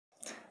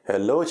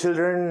Hello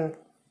children,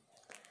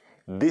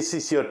 this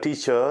is your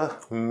teacher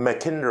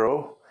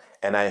Mackenroe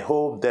and I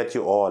hope that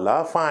you all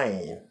are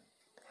fine.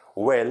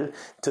 Well,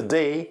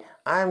 today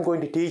I am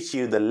going to teach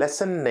you the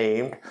lesson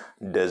named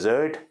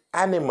Desert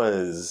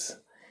Animals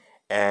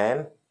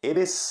and it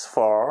is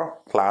for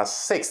class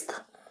 6th.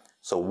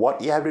 So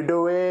what you have to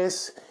do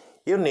is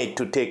you need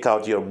to take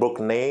out your book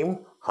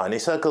name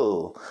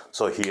Honeysuckle.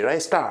 So here I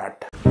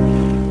start.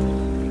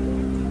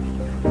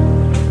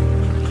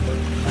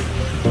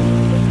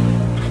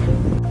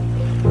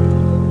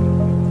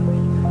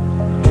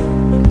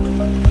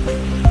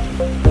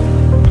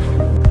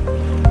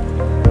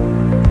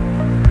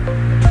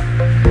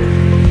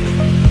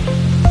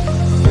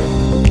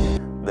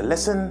 The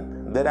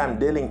lesson that I'm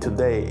dealing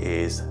today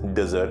is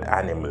desert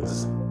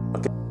animals.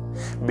 Okay.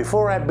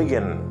 Before I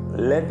begin,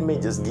 let me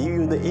just give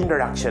you the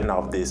introduction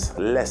of this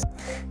lesson.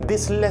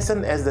 This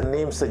lesson, as the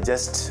name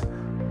suggests,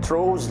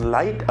 throws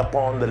light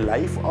upon the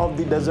life of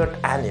the desert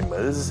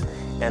animals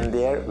and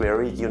their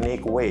very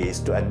unique ways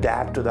to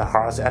adapt to the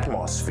harsh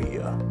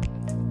atmosphere.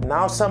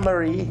 Now,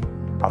 summary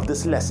of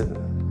this lesson.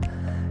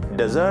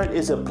 Desert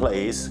is a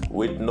place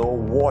with no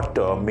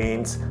water,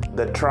 means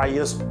the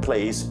driest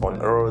place on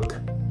earth.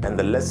 And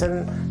the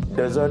lesson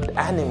Desert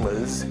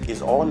Animals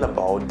is all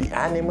about the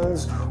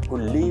animals who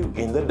live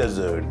in the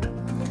desert.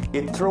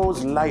 It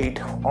throws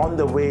light on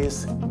the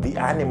ways the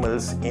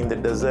animals in the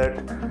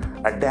desert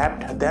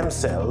adapt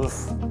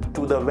themselves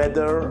to the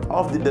weather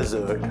of the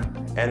desert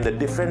and the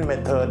different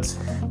methods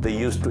they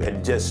use to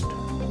adjust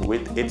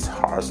with its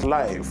harsh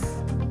life.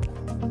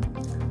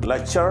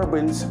 Like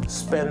cherubs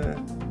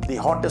spend the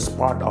hottest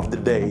part of the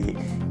day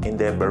in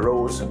their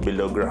burrows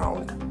below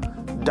ground.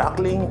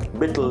 Duckling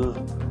beetle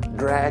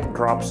drag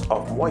drops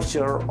of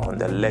moisture on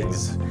their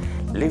legs,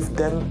 lift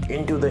them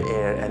into the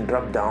air and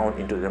drop down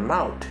into their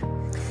mouth.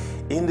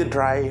 In the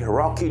dry,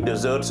 rocky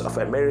deserts of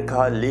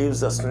America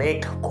lives a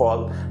snake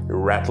called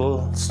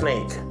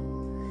rattlesnake.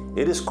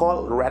 It is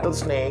called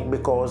rattlesnake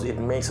because it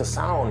makes a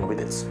sound with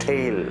its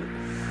tail.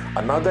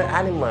 Another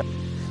animal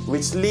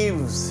which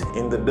lives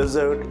in the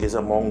desert is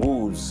a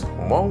mongoose.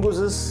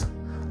 Mongooses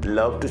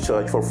love to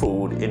search for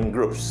food in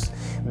groups.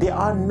 They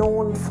are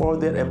known for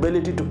their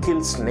ability to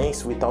kill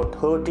snakes without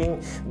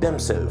hurting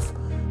themselves.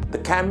 The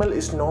camel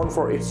is known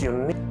for its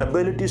unique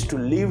abilities to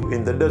live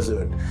in the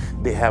desert.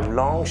 They have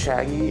long,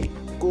 shaggy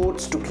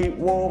coats to keep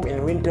warm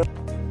in winter,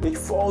 which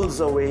falls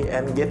away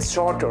and gets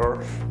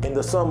shorter in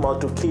the summer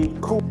to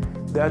keep cool.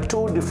 There are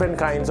two different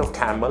kinds of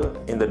camel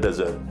in the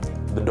desert.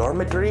 The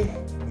dormitory,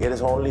 it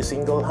has only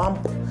single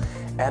hump,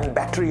 and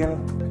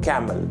Bactrian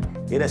camel,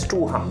 it has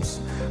two humps.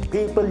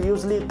 People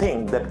usually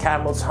think that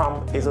camel's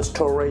hump is a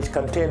storage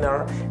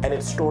container and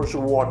it stores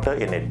water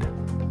in it.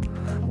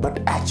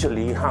 But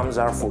actually, humps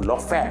are full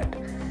of fat.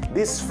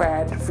 This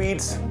fat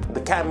feeds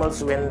the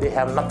camels when they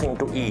have nothing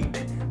to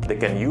eat. They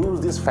can use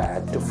this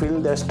fat to fill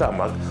their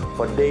stomach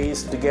for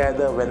days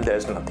together when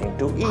there's nothing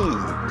to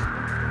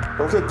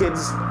eat. Okay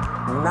kids,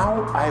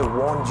 now I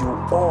want you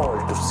all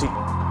to sit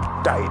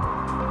tight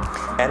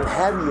and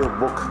have your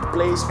book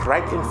placed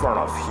right in front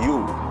of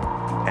you.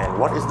 And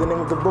what is the name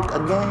of the book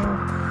again?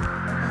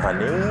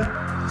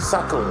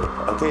 Honeysuckle.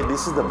 Okay,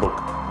 this is the book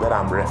that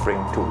I'm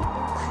referring to.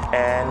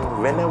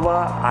 And whenever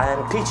I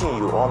am teaching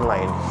you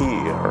online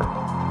here,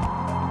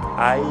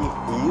 I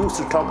used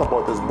to talk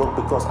about this book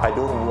because I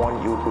don't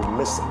want you to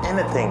miss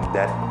anything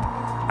that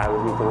I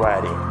will be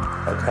providing.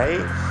 Okay,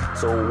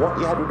 so what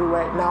you have to do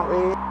right now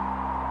is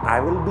I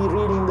will be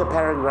reading the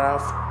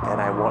paragraph and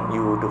I want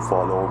you to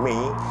follow me.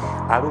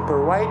 I will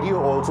provide you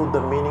also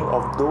the meaning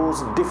of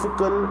those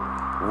difficult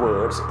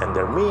words and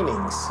their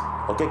meanings.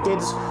 Okay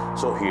kids,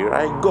 so here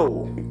I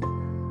go.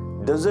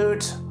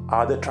 Deserts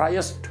are the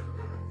driest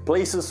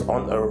places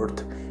on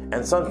earth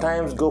and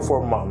sometimes go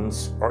for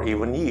months or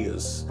even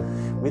years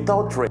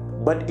without rain.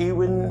 But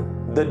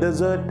even the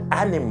desert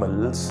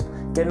animals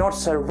cannot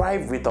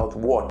survive without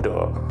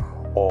water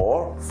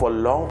or for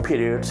long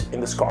periods in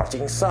the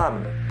scorching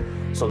sun.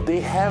 So they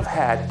have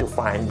had to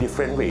find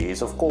different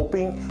ways of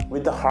coping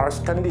with the harsh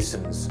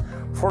conditions.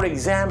 For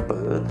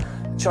example,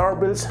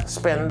 cherubs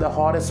spend the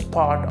hottest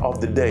part of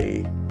the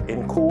day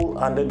in cool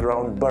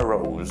underground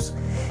burrows,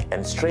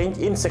 and strange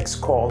insects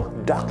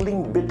called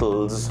duckling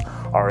beetles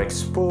are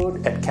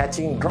expert at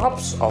catching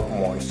drops of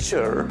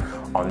moisture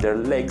on their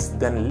legs,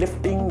 then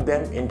lifting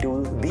them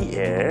into the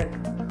air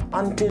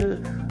until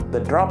the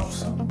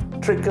drops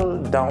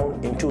trickle down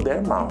into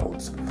their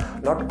mouths.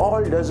 Not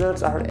all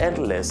deserts are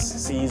endless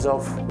seas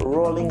of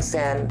rolling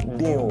sand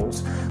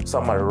dunes.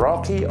 Some are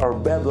rocky or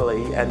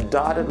pebbly and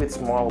dotted with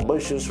small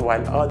bushes,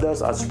 while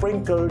others are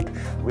sprinkled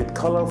with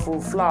colorful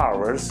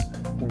flowers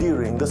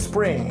during the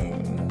spring.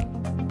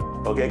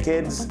 Okay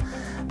kids,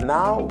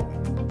 now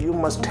you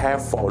must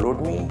have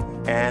followed me,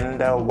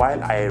 and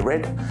while I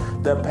read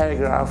the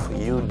paragraph,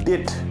 you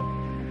did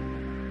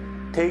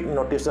take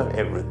notice of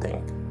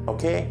everything.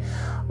 Okay,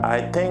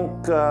 I think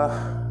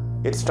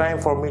it's time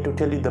for me to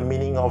tell you the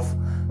meaning of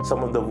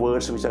some of the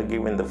words which are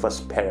given in the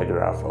first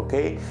paragraph.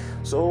 Okay,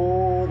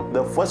 so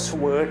the first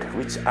word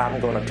which I'm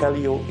going to tell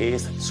you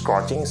is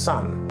scorching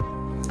sun.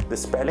 The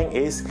spelling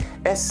is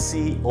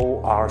S-C-O-R-C-H-I-N-G,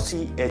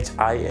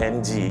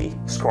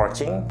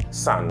 scorching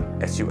sun,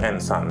 S-U-N,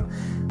 sun.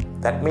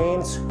 That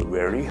means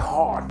very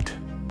hot,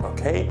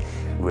 okay?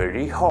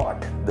 Very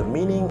hot. The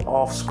meaning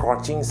of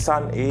scorching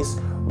sun is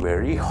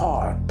very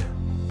hot.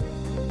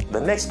 The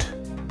next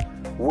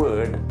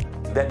word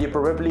that you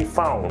probably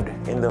found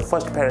in the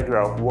first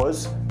paragraph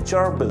was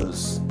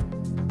gerbils.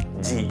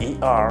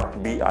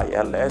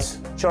 G-E-R-B-I-L-S,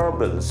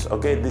 gerbils.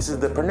 Okay, this is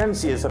the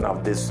pronunciation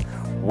of this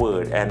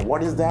word. And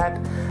what is that?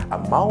 A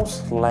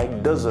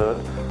mouse-like desert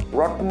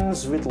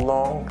rodents with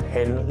long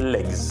hind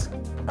legs.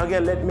 Okay,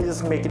 let me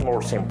just make it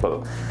more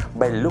simple.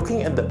 By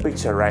looking at the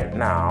picture right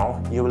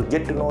now, you will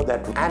get to know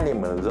that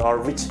animals or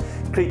which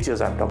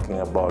creatures I'm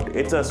talking about.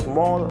 It's a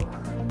small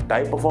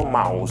type of a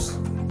mouse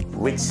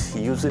which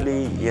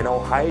usually,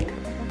 hide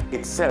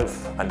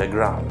itself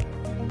underground.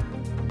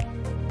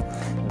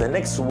 The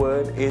next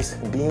word is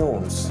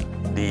dunes,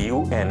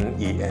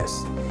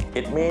 D-U-N-E-S.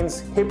 It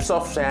means heaps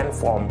of sand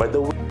formed by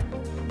the wind.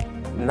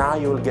 Now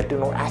you will get to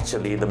know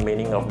actually the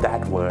meaning of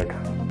that word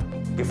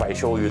if I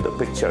show you the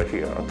picture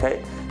here,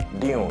 okay?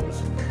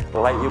 Dunes.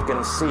 Like you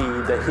can see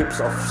the heaps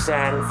of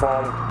sand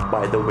formed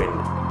by the wind,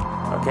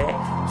 okay?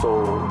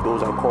 So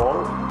those are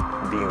called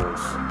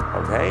dunes,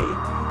 okay?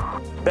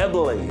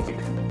 Pebbly.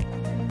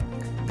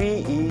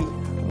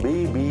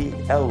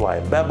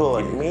 P-E-B-B-L-Y.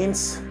 Pebbly. It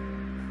means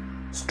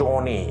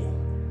stony,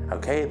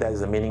 okay? That is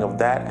the meaning of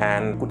that,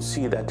 and you could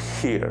see that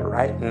here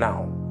right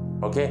now,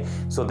 okay?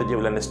 So that you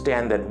will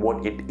understand that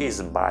what it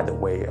is, by the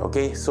way,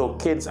 okay? So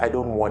kids, I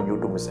don't want you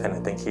to miss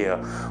anything here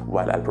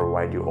while I'll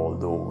provide you all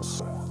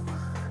those.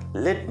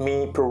 Let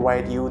me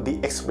provide you the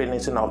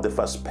explanation of the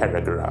first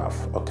paragraph,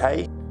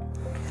 okay?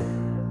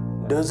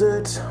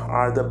 Deserts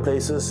are the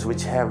places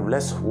which have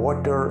less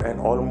water and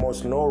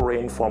almost no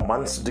rain for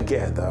months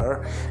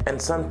together,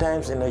 and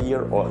sometimes in a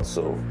year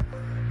also.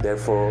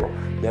 Therefore,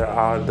 there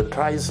are the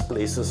driest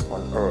places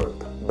on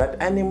earth.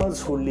 But animals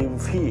who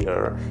live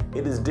here,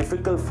 it is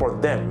difficult for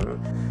them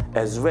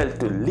as well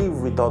to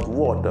live without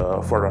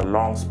water for a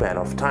long span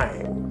of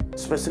time,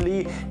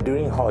 especially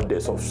during hot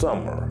days of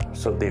summer.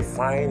 So they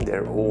find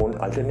their own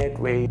alternate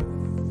way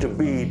to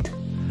beat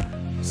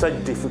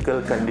such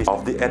difficult conditions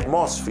of the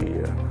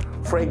atmosphere.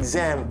 For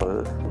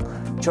example,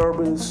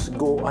 gerbils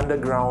go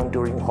underground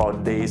during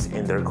hot days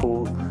in their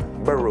cool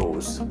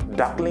burrows.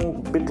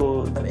 Duckling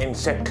beetle, an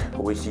insect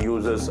which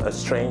uses a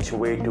strange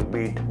way to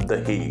beat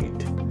the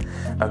heat.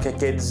 Okay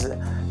kids,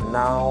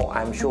 now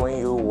I'm showing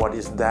you what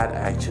is that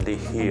actually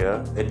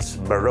here. It's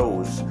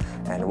burrows.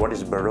 And what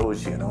is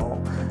burrows,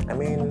 I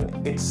mean,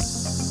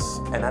 it's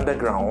an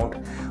underground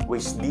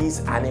which these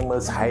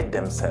animals hide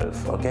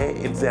themselves, okay?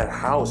 It's their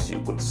house, you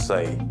could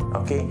say,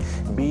 okay?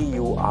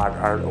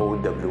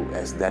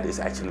 B-U-R-R-O-W-S, that is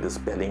actually the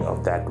spelling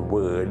of that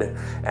word,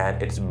 and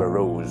it's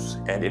burrows,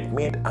 and it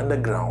means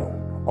underground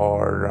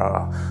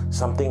or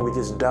something which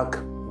is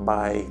dug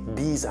by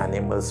these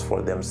animals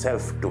for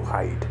themselves to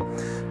hide.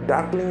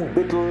 Duckling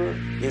beetle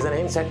is an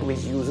insect which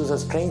uses a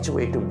strange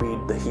way to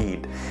beat the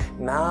heat.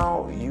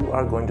 Now you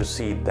are going to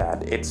see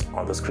that it's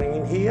on the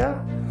screen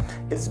here.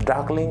 It's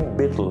duckling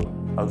beetle,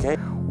 okay?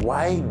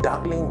 Why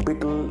duckling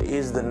beetle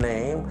is the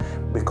name?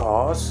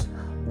 Because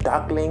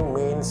duckling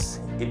means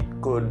it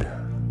could,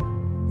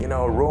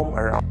 roam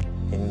around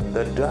in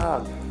the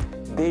dark.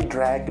 They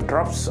drag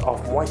drops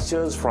of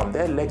moisture from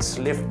their legs,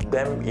 lift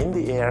them in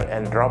the air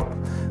and drop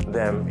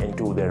them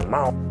into their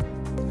mouth.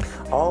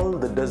 All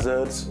the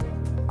deserts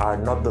are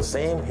not the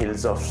same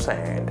hills of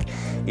sand.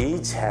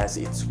 Each has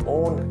its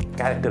own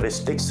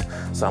characteristics.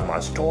 Some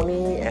are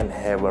stony and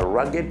have a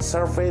rugged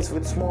surface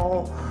with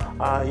small,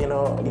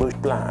 bush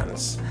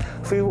plants.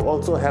 Few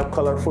also have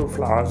colorful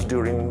flowers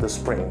during the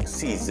spring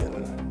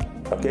season.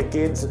 Okay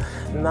kids,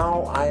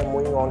 now I am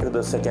moving on to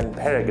the second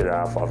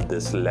paragraph of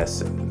this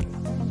lesson.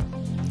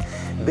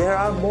 There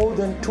are more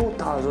than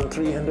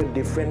 2,300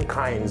 different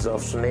kinds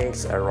of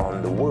snakes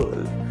around the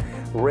world,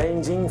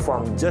 ranging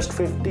from just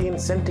 15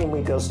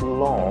 centimeters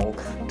long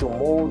to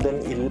more than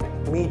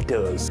 11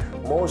 meters.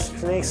 Most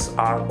snakes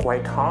are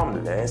quite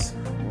harmless,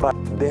 but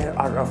there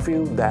are a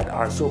few that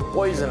are so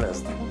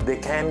poisonous they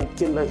can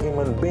kill a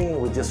human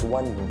being with just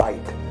one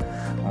bite.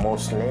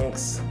 Most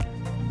snakes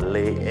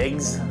lay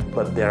eggs,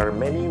 but there are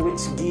many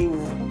which give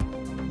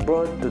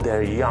birth to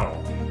their young.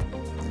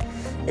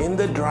 In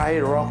the dry,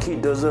 rocky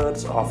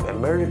deserts of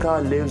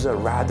America lives a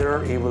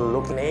rather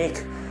evil-looking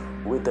snake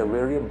with a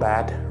very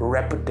bad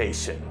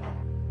reputation.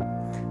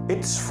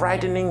 Its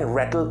frightening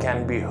rattle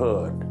can be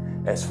heard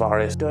as far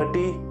as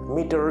 30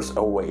 meters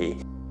away,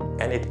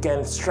 and it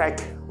can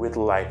strike with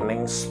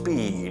lightning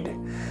speed.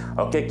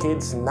 Okay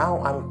kids,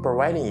 now I'm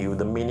providing you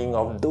the meaning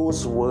of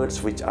those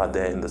words which are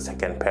there in the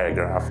second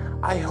paragraph.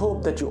 I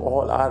hope that you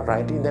all are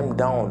writing them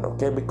down,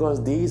 okay,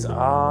 because these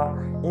are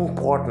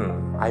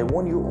important. I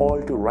want you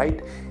all to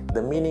write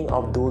the meaning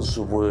of those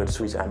words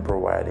which I'm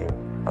providing.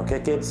 Okay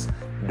kids,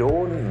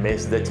 don't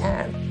miss the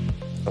chance.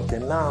 Okay,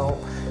 now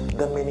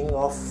the meaning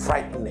of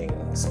frightening.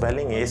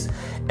 Spelling is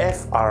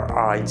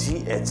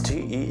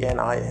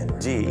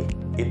F-R-I-G-H-T-E-N-I-N-G.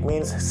 It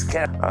means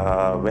scare.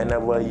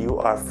 Whenever you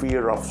are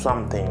fear of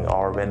something,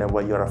 or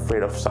whenever you're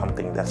afraid of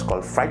something, that's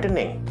called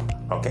frightening.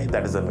 Okay,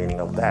 that is the meaning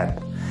of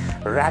that.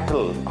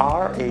 Rattle,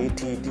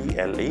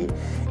 R-A-T-T-L-E,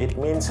 it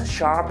means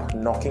sharp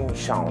knocking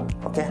sound.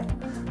 Okay,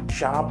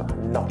 sharp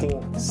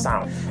knocking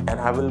sound. And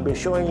I will be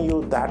showing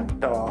you that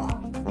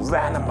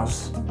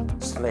venomous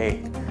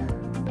snake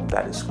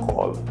that is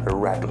called a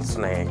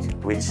rattlesnake,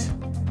 which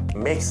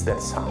makes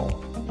that sound.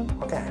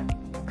 Okay,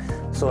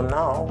 so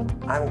now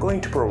I'm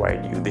going to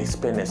provide you the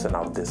explanation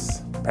of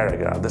this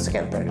paragraph, the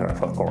second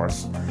paragraph, of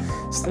course.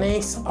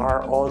 Snakes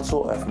are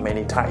also of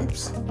many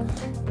types.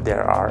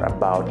 There are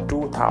about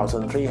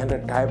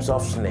 2,300 types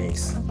of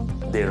snakes.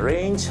 They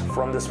range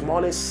from the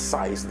smallest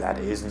size, that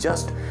is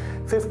just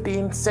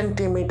 15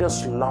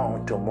 centimeters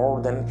long, to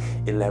more than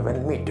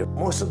 11 meters.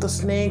 Most of the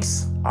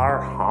snakes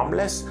are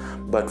harmless,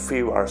 but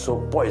few are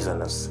so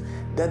poisonous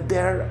that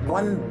their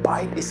one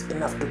bite is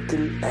enough to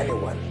kill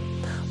anyone.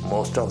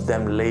 Most of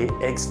them lay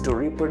eggs to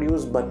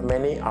reproduce, but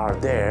many are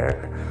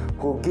there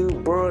who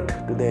give birth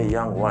to their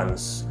young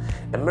ones.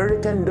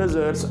 American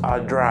deserts are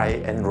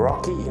dry and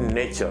rocky in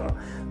nature.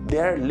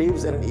 There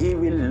lives an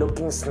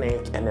evil-looking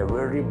snake and a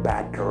very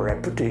bad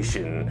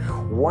reputation.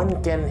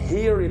 One can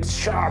hear its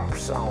sharp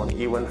sound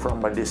even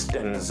from a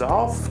distance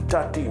of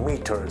 30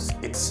 meters.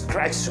 It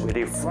strikes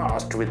very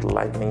fast with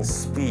lightning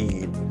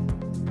speed.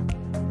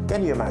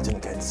 Can you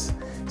imagine, kids?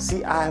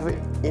 See, I have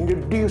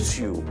introduced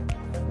you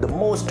the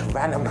most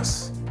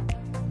venomous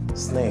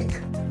snake,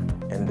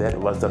 and that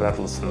was the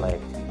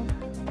rattlesnake.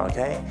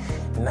 Okay,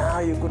 now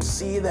you could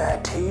see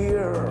that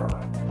here.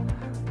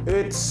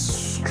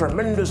 It's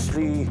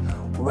tremendously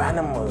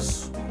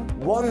venomous.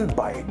 One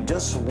bite,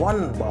 just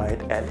one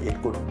bite, and it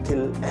could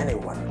kill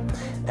anyone.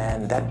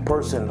 And that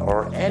person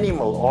or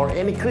animal or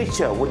any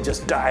creature would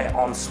just die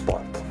on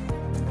spot.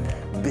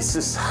 This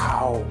is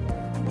how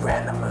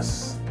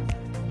venomous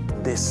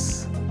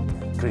this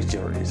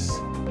creature is.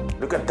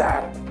 Look at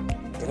that.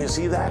 Can you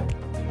see that?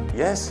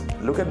 Yes,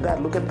 look at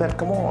that, look at that,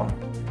 come on.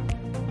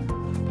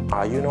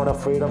 Are you not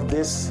afraid of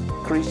this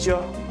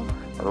creature?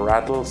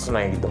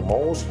 Rattlesnake, the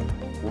most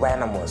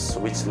venomous,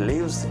 which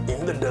lives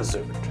in the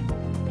desert.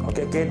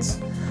 Okay, kids?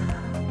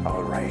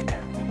 All right.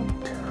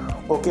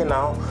 Okay,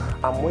 now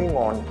I'm moving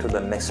on to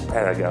the next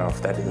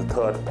paragraph, that is the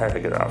third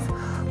paragraph.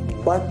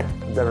 But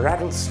the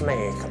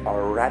rattlesnake,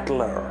 or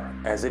rattler,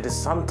 as it is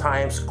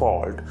sometimes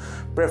called,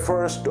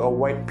 prefers to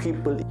avoid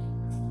people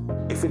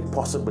if it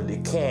possibly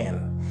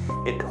can.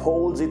 It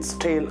holds its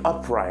tail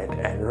upright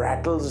and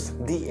rattles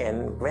the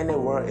end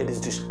whenever it is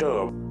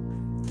disturbed,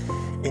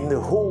 in the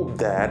hope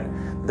that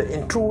the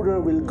intruder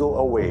will go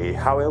away.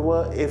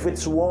 However, if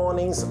its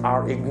warnings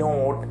are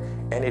ignored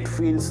and it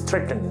feels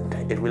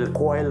threatened, it will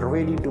coil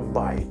ready to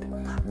bite.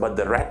 But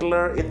the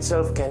rattler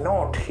itself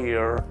cannot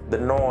hear the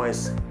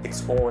noise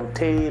its own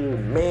tail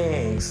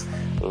makes,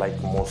 like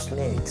most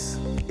snakes.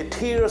 It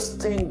hears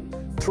things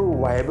through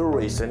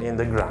vibration in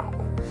the ground.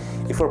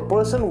 If a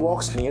person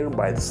walks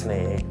nearby, the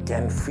snake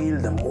can feel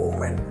the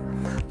movement.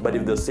 But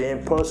if the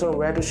same person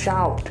were to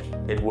shout,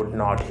 it would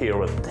not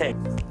hear a thing.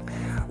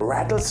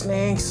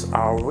 Rattlesnakes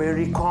are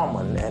very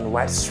common and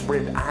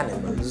widespread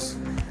animals,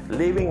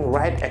 living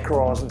right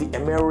across the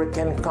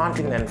American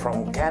continent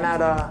from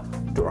Canada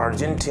to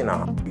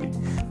Argentina.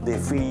 They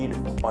feed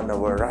on a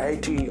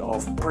variety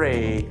of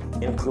prey,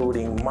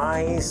 including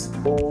mice,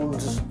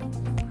 voles,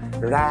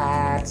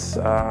 rats,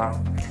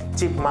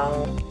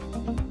 chipmunks,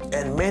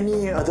 and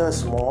many other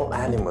small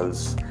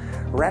animals.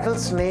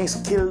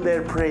 Rattlesnakes kill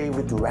their prey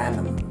with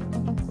venom.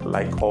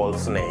 Like all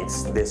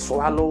snakes, they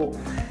swallow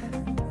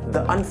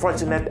the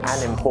unfortunate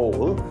animal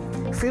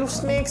whole. Few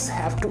snakes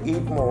have to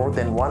eat more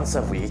than once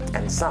a week,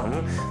 and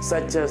some,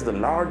 such as the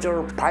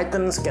larger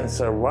pythons, can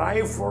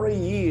survive for a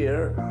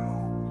year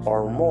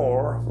or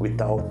more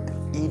without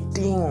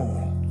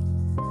eating.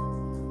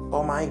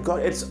 Oh my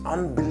God, it's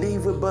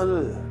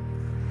unbelievable.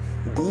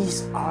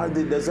 These are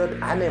the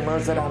desert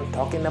animals that I'm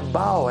talking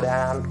about, and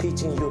I'm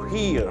teaching you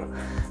here.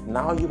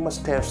 Now you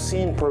must have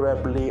seen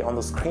probably on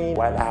the screen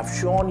while I've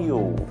shown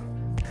you.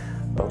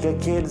 Okay,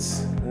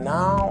 kids,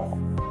 now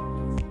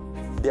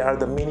they are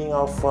the meaning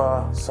of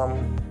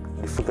some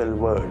difficult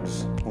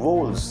words.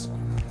 Voles,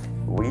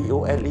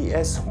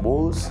 V-O-L-E-S,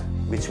 voles,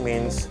 which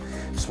means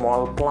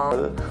small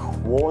plant.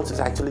 Voles is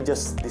actually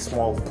just the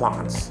small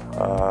plants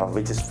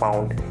which is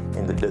found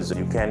in the desert.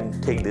 You can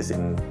take this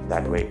in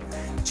that way.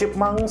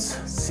 Chipmunks,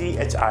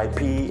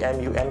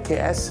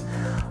 C-H-I-P-M-U-N-K-S,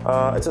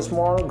 it's a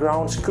small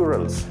ground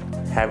squirrels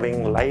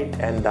having light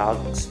and dark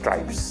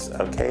stripes.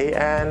 Okay,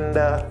 and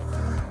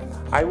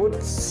I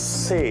would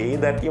say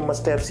that you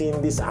must have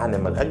seen this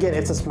animal. Again,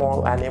 it's a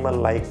small animal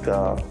like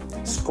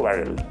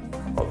squirrel.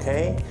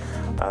 Okay,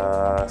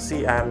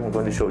 see, I'm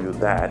going to show you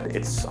that.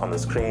 It's on the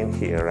screen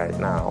here right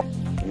now.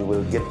 You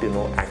will get to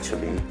know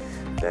actually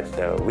that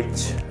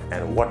which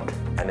and what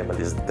animal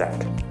is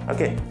that.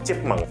 Okay,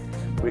 chipmunk.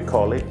 We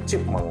call it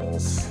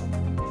chipmunks.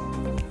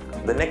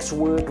 The next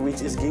word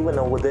which is given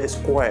over there is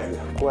coil.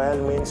 Coil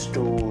means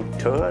to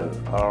turn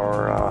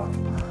or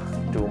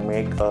to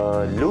make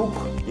a loop.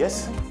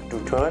 Yes, to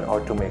turn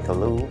or to make a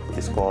loop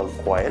is called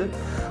coil.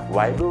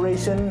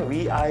 Vibration,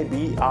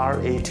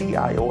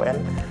 V-I-B-R-A-T-I-O-N,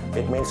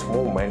 it means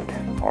movement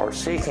or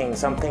shaking,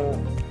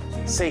 something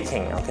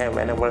shaking. Okay,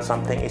 whenever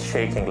something is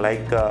shaking,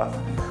 like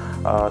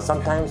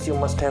sometimes you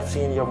must have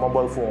seen your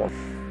mobile phone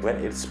when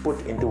it's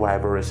put into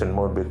vibration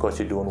mode because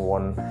you don't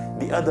want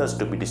the others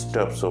to be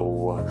disturbed,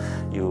 so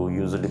you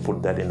usually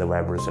put that in the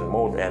vibration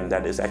mode, and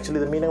that is actually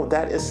the meaning of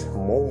that is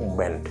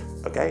movement.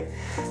 Okay,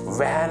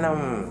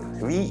 venom,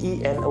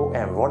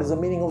 V-E-N-O-M, what is the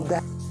meaning of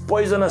that?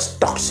 Poisonous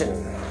toxin,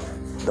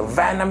 the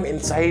venom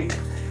inside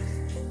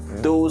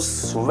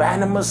those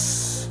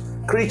venomous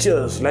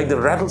creatures like the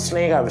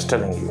rattlesnake I was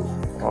telling you.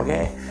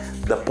 Okay,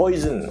 the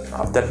poison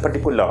of that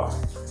particular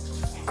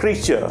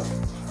creature,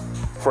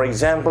 for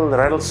example the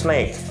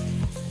rattlesnake,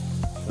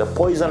 the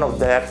poison of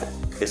that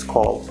is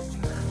called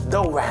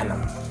the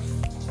venom.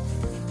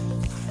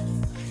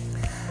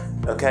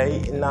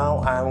 Okay, now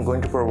I'm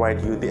going to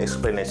provide you the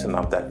explanation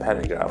of that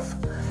paragraph.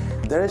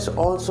 There is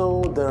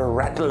also the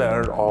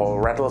rattler or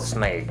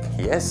rattlesnake.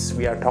 Yes,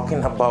 we are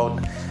talking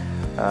about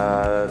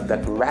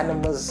that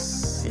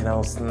venomous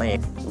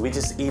snake, which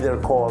is either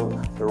called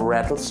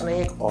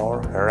rattlesnake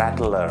or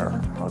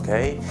rattler.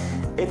 Okay,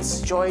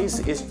 its choice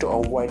is to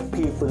avoid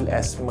people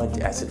as much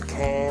as it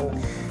can.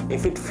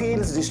 If it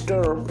feels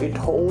disturbed, it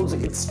holds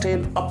its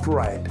tail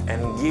upright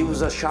and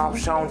gives a sharp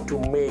sound to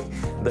make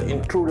the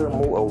intruder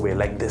move away,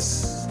 like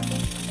this.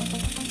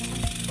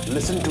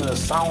 Listen to the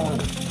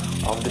sound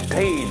of the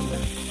tail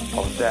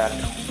of that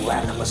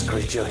venomous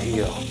creature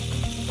here.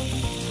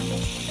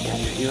 Can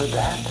you hear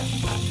that?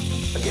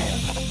 Again.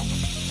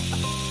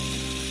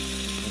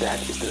 That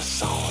is the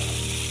sound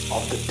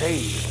of the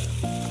tail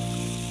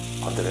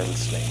of the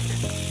rattlesnake.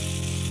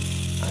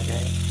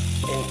 Okay.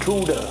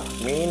 Intruder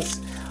means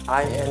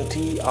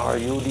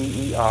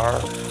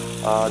I-N-T-R-U-D-E-R,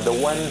 the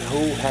one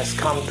who has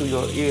come to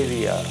your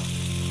area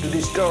to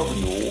disturb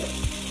you.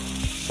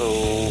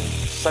 So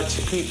such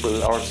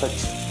people or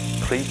such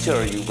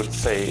creature, you would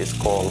say, is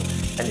called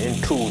an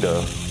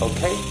intruder.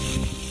 Okay.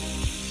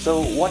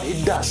 So what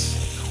it does,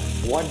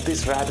 what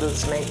this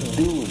rattlesnake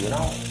do,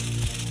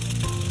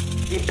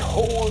 it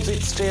holds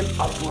its tail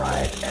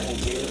upright and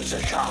gives a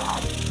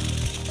sharp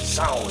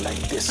sound like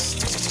this.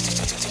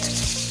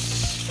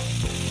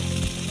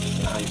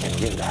 Now you can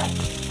hear that.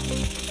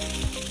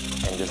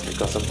 And just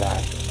because of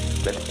that,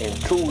 that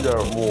intruder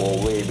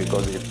move away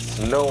because it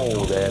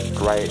knows that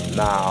right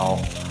now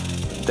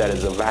there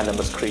is a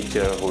venomous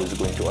creature who is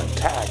going to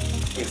attack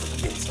if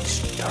it's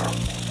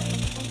disturbed.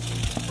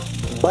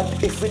 But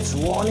if its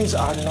warnings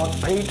are not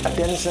paid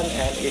attention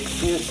and it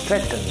feels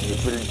threatened,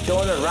 it will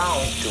turn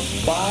around to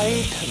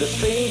bite. The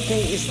strange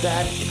thing is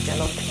that it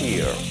cannot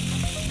hear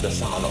the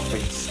sound of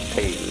its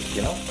tail,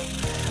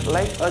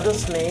 Like other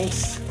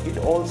snakes, it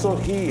also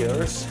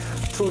hears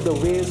through the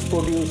waves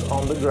produced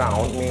on the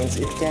ground, means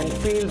it can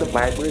feel the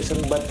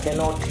vibration but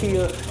cannot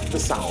hear the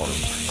sound.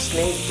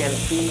 Snake can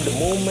feel the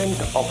movement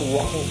of a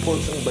walking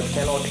person but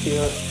cannot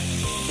hear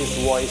his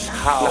voice.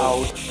 How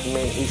loud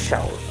may he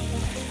shout?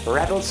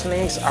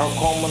 Rattlesnakes are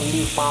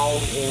commonly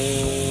found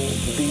in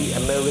the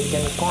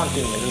American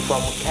continent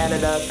from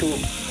Canada to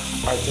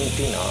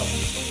Argentina.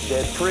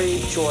 Their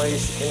prey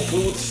choice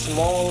includes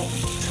small,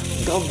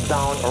 gulp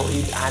down or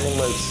eat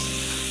animals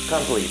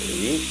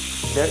completely.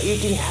 Their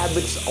eating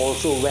habits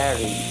also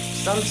vary.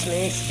 Some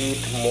snakes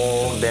eat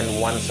more than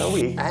once a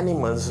week.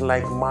 Animals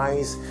like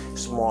mice,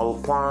 small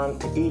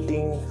plant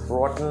eating,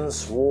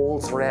 rodents,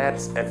 voles,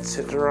 rats,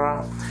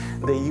 etc.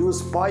 They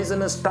use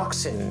poisonous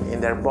toxin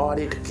in their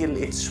body to kill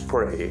its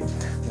prey.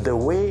 The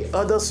way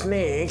other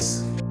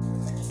snakes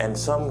and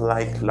some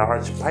like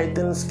large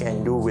pythons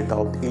can do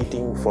without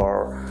eating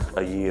for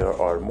a year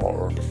or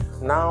more.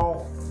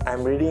 Now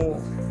I'm reading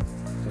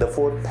the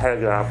fourth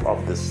paragraph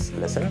of this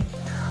lesson.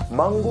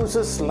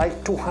 Mongooses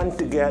like to hunt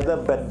together,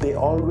 but they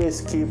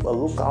always keep a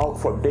lookout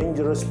for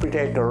dangerous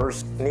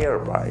predators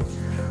nearby,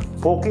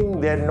 poking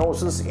their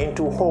noses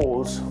into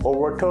holes,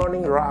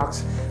 overturning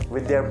rocks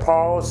with their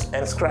paws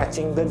and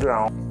scratching the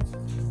ground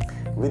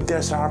with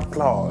their sharp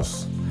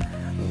claws.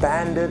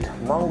 Banded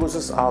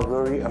mongooses are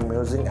very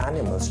amusing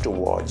animals to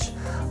watch.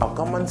 A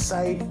common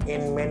sight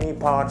in many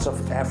parts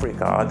of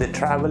Africa. They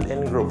travel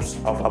in groups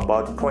of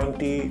about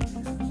 20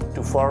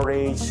 to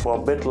forage for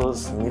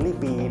beetles,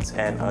 millipedes,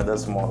 and other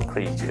small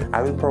creatures.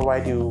 I will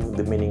provide you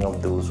the meaning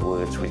of those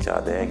words which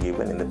are there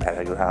given in the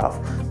paragraph.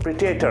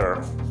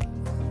 Predator,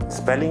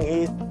 spelling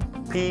is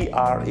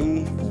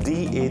P-R-E-D-A-T-O-R,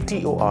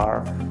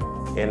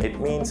 and it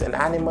means an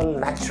animal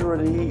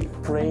naturally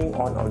preying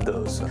on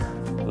others,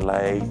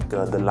 like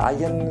the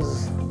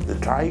lions, the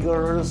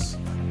tigers,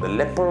 the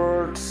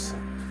leopards,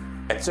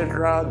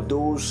 etc.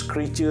 Those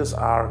creatures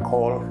are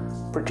called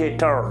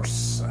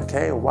predators.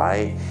 Okay,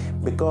 why?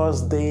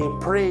 Because they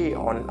prey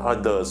on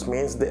others,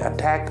 means they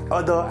attack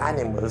other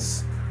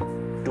animals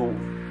to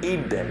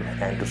eat them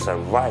and to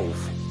survive.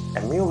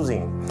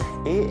 Amusing,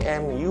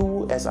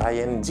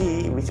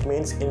 A-M-U-S-I-N-G, which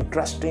means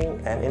interesting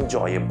and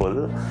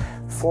enjoyable.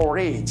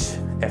 Forage,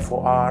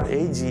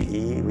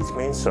 F-O-R-A-G-E, which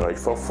means search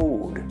for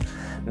food.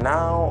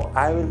 Now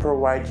I will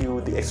provide you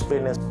the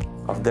explanation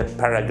of that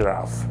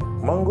paragraph.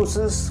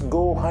 Mongooses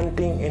go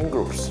hunting in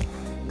groups.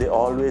 They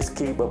always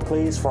keep a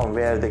place from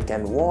where they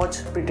can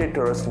watch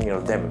predators near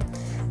them.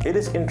 It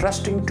is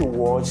interesting to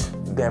watch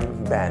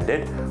them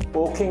banded,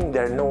 poking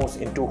their nose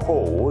into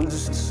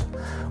holes,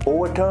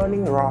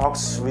 overturning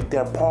rocks with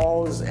their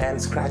paws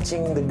and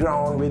scratching the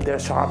ground with their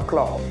sharp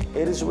claws.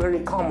 It is very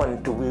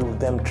common to view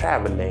them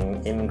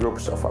traveling in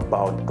groups of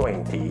about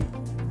 20.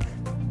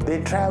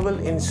 They travel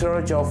in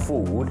search of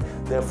food.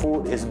 Their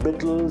food is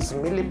beetles,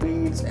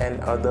 millipedes, and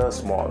other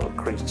small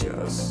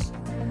creatures.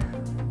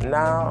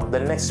 Now, the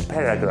next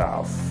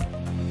paragraph.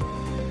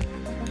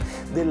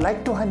 They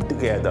like to hunt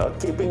together,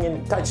 keeping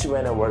in touch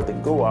whenever they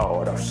go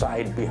out of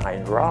sight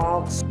behind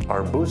rocks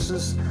or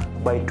bushes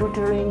by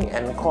twittering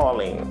and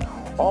calling.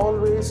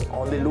 Always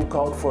on the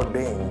lookout for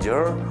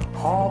danger,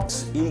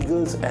 hawks,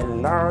 eagles,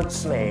 and large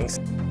snakes.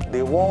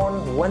 They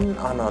warn one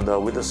another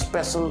with a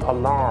special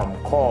alarm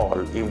call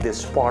if they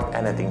spot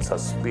anything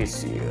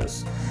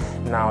suspicious.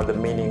 Now, the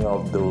meaning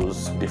of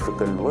those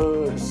difficult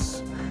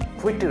words.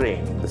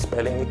 Twittering, the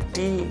spelling is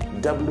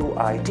T-W-I-T-T-E-R-I-N-G,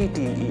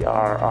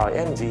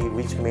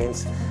 which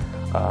means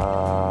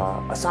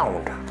a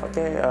sound.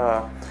 Okay,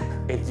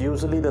 it's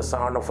usually the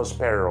sound of a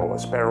sparrow. A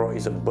sparrow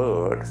is a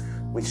bird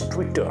which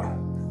twitter.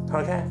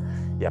 Okay,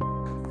 yeah.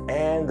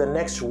 And the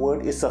next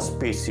word is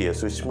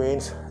suspicious, which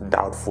means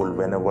doubtful.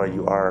 Whenever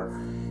you are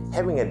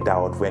having a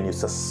doubt, when you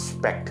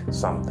suspect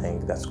something,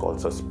 that's called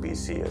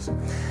suspicious.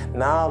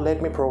 Now let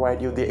me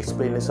provide you the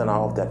explanation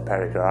of that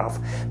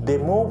paragraph. They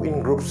move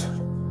in groups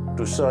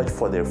to search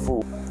for their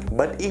food.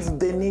 But if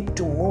they need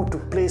to move to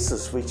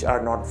places which are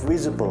not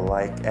visible,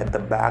 like at the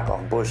back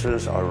of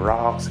bushes or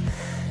rocks,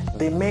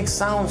 they make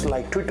sounds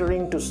like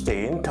twittering to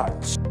stay in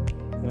touch.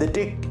 They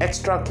take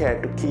extra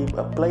care to keep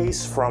a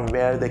place from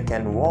where they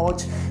can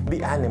watch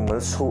the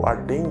animals who are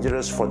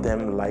dangerous for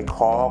them, like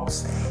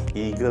hawks,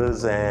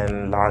 eagles,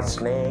 and large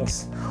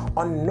snakes.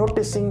 On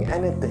noticing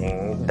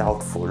anything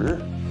doubtful,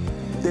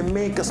 they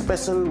make a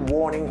special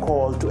warning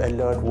call to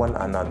alert one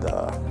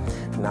another.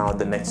 Now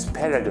the next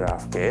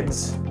paragraph,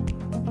 kids.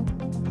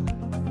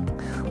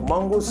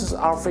 Mongooses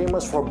are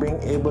famous for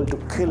being able to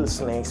kill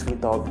snakes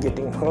without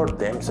getting hurt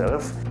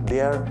themselves.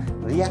 Their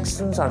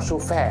reactions are so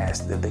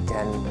fast that they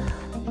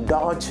can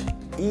dodge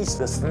each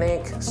the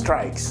snake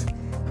strikes.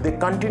 They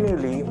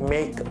continually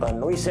make a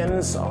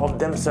nuisance of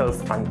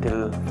themselves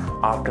until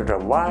after a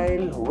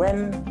while,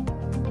 when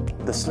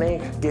the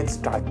snake gets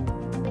tired,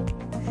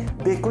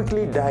 they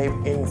quickly dive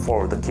in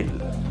for the kill.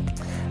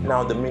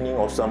 Now the meaning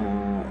of some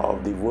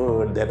of the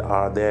words that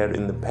are there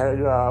in the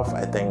paragraph,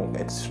 I think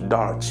it's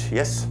dodge.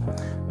 Yes,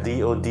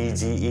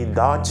 D-O-D-G-E,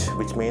 dodge,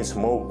 which means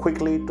move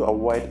quickly to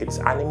avoid its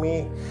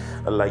enemy.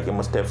 Like you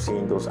must have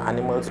seen those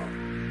animals,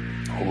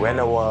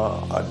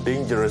 whenever a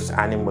dangerous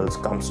animal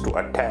comes to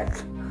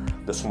attack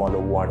the smaller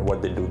one,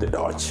 what they do, they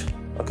dodge.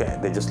 Okay,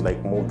 they just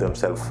like move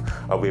themselves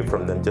away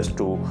from them just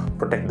to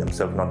protect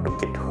themselves, not to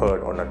get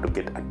hurt or not to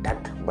get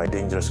attacked by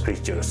dangerous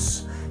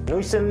creatures.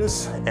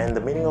 Nuisance, and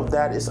the meaning of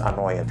that is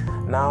annoyance.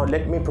 Now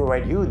let me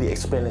provide you the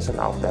explanation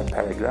of that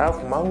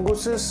paragraph.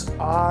 Mongooses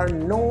are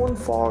known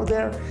for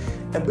their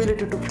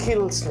ability to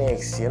kill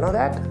snakes. You know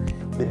that?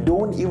 They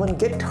don't even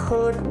get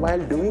hurt while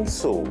doing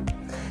so.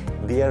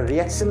 Their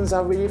reactions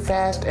are very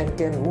fast and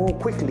can move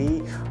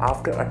quickly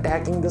after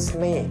attacking the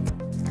snake.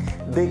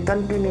 They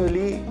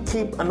continually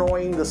keep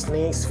annoying the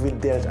snakes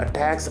with their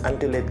attacks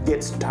until it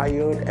gets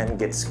tired and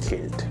gets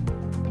killed.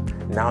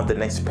 Now the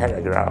next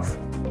paragraph.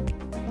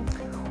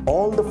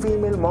 All the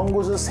female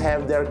mongooses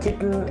have their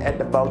kitten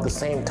at about the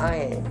same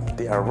time.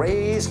 They are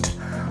raised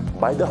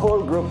by the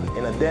whole group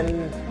in a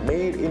den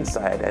made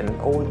inside an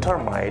old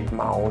termite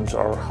mound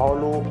or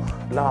hollow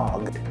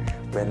log.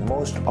 When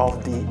most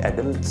of the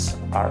adults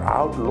are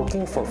out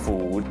looking for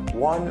food,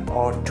 one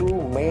or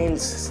two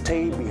males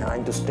stay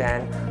behind to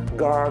stand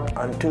guard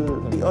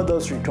until the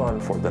others return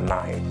for the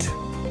night.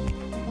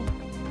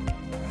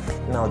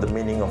 Now the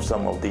meaning of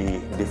some of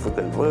the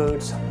difficult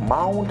words.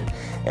 Mound,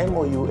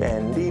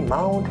 M-O-U-N-D,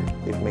 mound,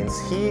 it means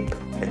heap,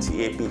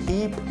 H-E-A-P,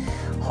 heap.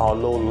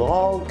 Hollow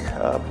log,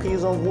 a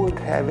piece of wood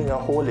having a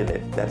hole in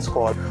it, that's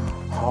called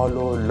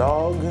hollow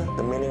log.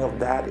 The meaning of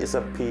that is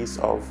a piece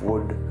of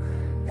wood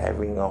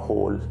having a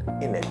hole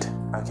in it.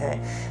 Okay,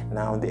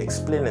 now the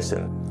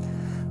explanation.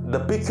 The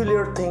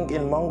peculiar thing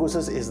in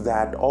mongooses is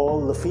that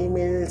all the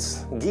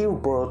females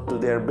give birth to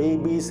their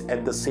babies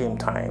at the same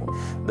time.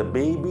 The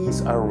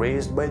babies are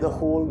raised by the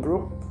whole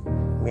group,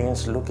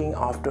 means looking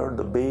after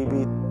the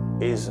baby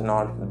is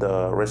not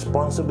the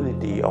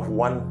responsibility of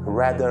one,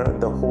 rather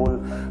the whole.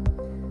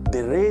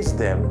 They raise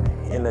them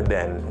in a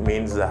den,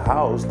 means the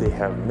house they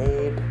have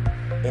made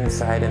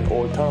inside an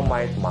old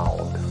termite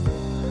mound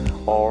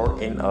or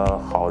in a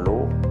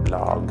hollow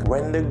log.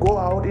 When they go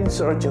out in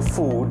search of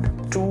food,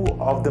 two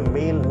of the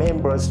male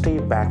members stay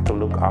back to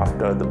look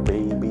after the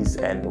babies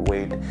and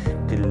wait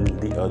till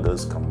the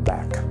others come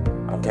back.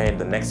 Okay,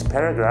 the next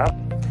paragraph.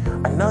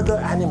 Another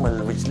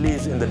animal which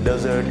lives in the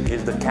desert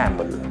is the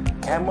camel.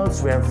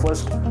 Camels were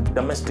first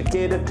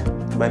domesticated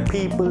by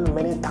people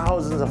many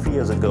thousands of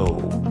years ago.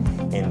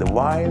 In the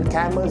wild,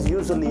 camels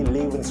usually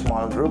live in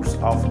small groups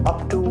of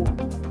up to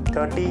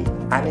 30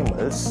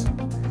 animals.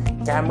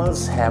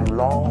 Camels have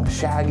long,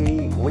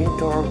 shaggy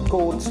winter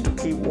coats to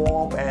keep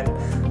warm and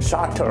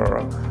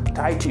shorter,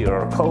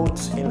 tighter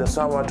coats in the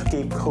summer to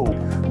keep cool.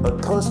 A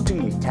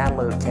thirsty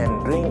camel can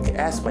drink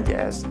as much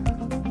as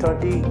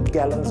 30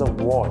 gallons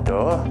of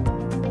water.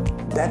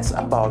 That's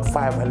about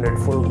 500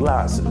 full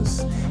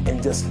glasses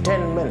in just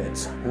 10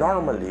 minutes.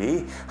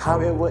 Normally,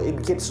 however,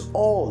 it gets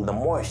all the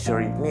moisture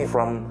it needs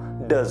from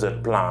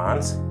desert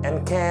plants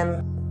and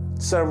can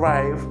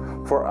survive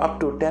for up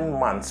to 10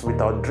 months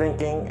without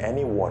drinking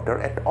any water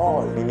at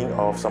all. Meaning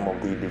of some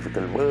of the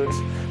difficult words.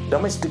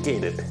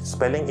 Domesticated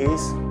spelling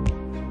is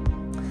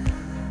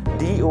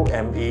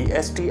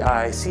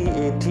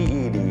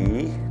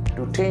domesticated,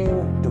 to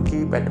tame, to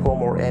keep at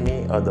home or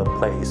any other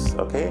place.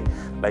 Okay,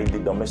 like the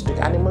domestic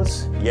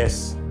animals.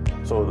 Yes,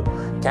 so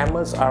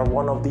camels are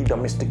one of the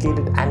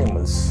domesticated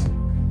animals.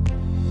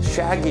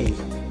 Shaggy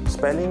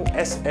spelling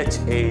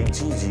shaggy,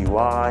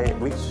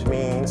 which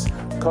means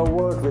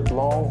covered with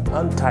long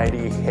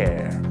untidy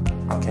hair.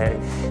 Okay,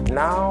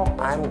 now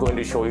I'm going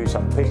to show you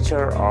some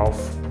picture of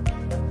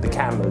the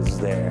camels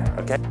there.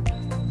 Okay,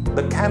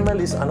 the camel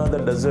is another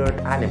desert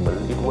animal.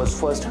 It was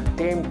first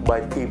tamed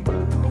by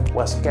people,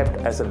 was kept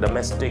as a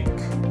domestic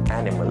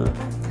animal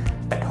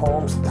at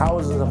homes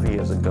thousands of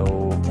years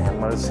ago.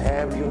 Camels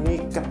have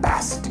unique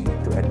capacity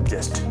to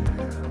adjust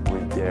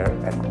with their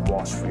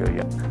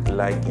atmosphere.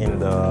 Like in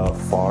the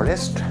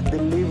forest, they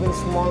live in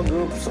small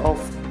groups of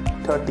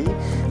 30.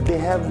 They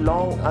have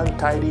long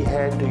untidy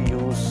hair to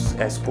use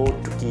as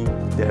coat to keep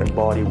their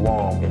body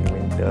warm in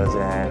winters,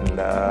 and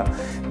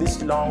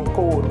this long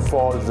coat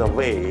falls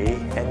away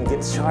and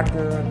gets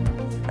shortened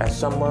as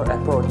summer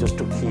approaches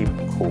to keep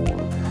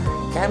cool.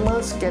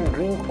 Camels can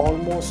drink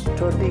almost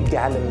 30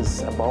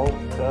 gallons, about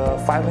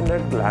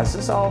 500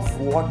 glasses of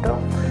water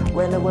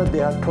whenever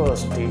they are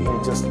thirsty.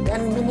 In just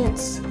 10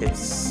 minutes,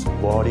 its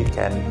body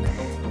can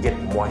get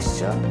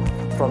moisture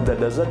from the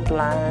desert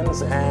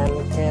plants and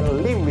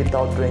can live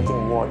without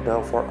drinking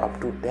water for up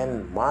to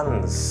 10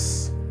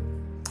 months.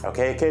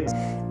 Okay, kids,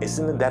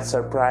 isn't that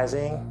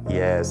surprising?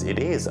 Yes, it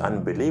is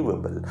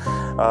unbelievable.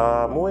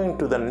 Moving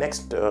to the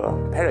next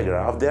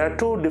paragraph, there are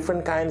two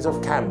different kinds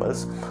of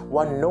camels.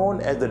 One known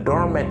as the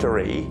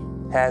dormitory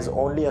has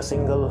only a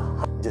single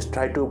hump. Just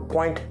try to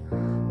point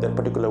that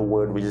particular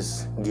word which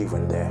is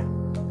given there.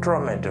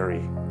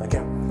 Dormitory.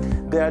 Okay.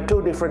 There are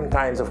two different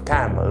kinds of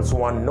camels.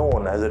 One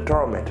known as a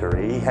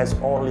dormitory has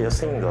only a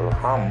single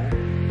hump.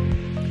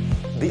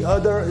 The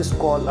other is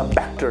called a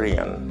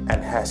Bactrian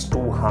and has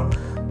two humps.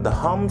 The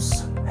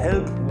humps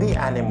help the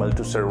animal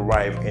to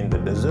survive in the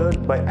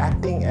desert by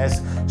acting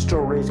as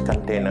storage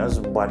containers,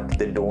 but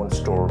they don't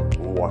store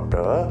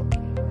water.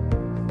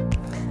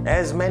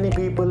 As many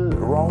people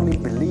wrongly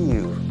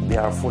believe they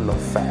are full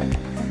of fat.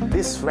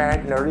 This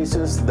fat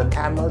nourishes the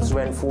camels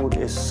when food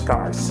is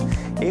scarce.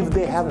 If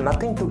they have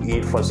nothing to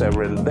eat for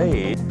several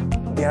days,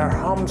 their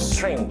humps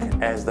shrink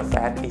as the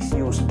fat is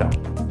used up.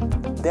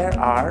 There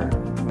are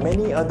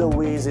many other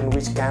ways in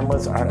which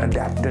camels are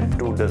adapted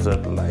to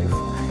desert life.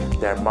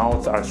 Their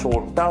mouths are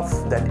so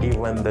tough that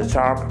even the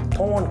sharp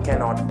thorn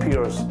cannot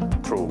pierce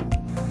through.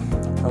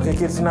 Okay,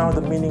 kids, now the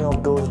meaning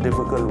of those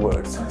difficult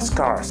words.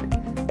 Scarce.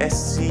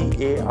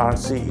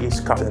 S-C-A-R-C is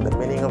scarce, and the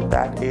meaning of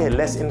that is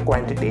less in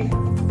quantity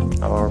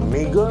or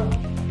meager.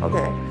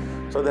 Okay,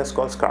 so that's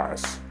called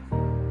scarce.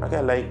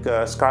 Okay, like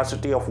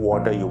scarcity of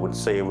water, you would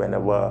say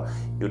whenever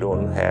you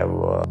don't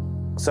have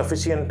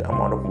sufficient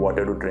amount of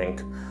water to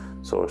drink.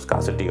 So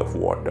scarcity of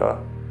water,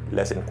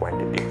 less in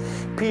quantity.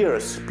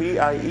 Pierce,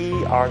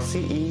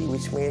 P-I-E-R-C-E,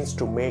 which means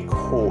to make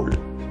whole,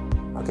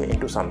 okay,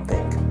 into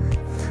something.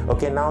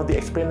 Okay, now the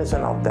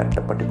explanation of that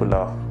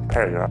particular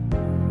paragraph.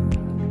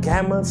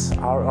 Camels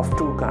are of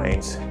two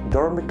kinds: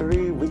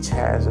 dormitory, which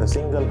has a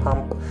single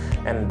hump,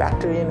 and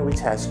Bactrian, which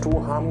has two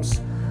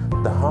humps.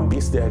 The hump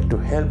is there to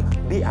help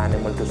the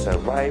animal to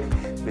survive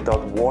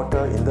without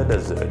water in the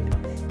desert.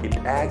 It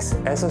acts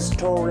as a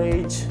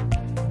storage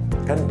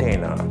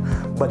container,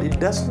 but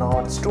it does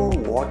not store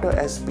water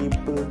as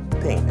people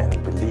think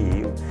and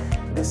believe.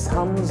 These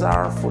humps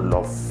are full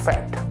of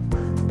fat.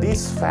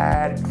 This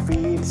fat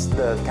feeds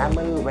the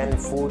camel when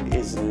food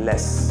is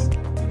less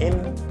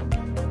in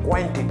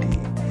quantity.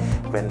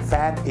 When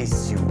fat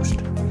is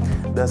used,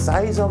 the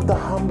size of the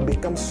hump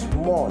becomes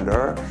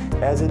smaller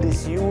as it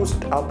is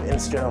used up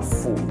instead of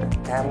food.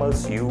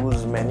 Camels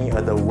use many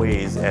other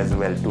ways as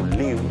well to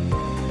live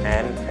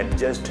and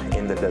adjust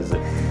in the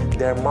desert.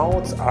 Their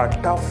mouths are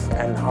tough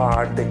and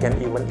hard. They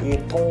can even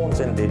eat thorns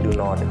and they do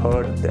not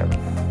hurt them.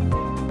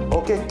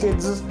 Okay,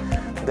 kids,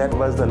 that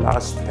was the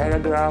last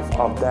paragraph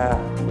of the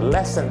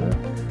lesson.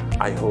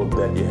 I hope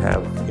that you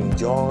have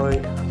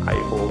enjoyed. I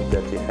hope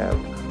that you have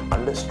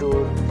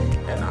understood,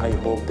 and I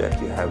hope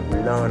that you have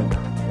learned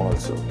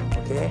also.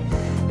 Okay,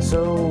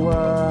 so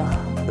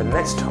the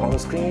next on the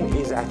screen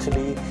is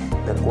actually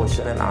the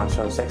question and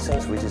answer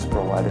sections, which is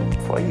provided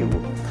for you.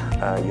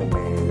 You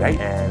may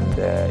write, and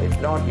if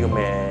not, you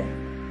may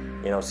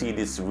see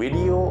this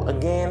video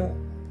again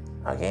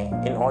okay,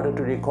 in order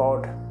to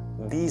record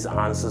these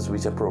answers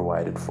which are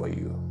provided for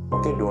you.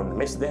 Okay, don't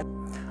miss them.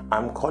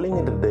 I'm calling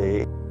it a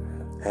day.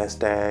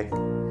 Hashtag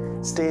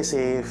stay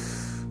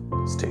safe,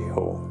 stay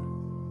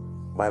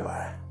home. Bye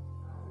bye.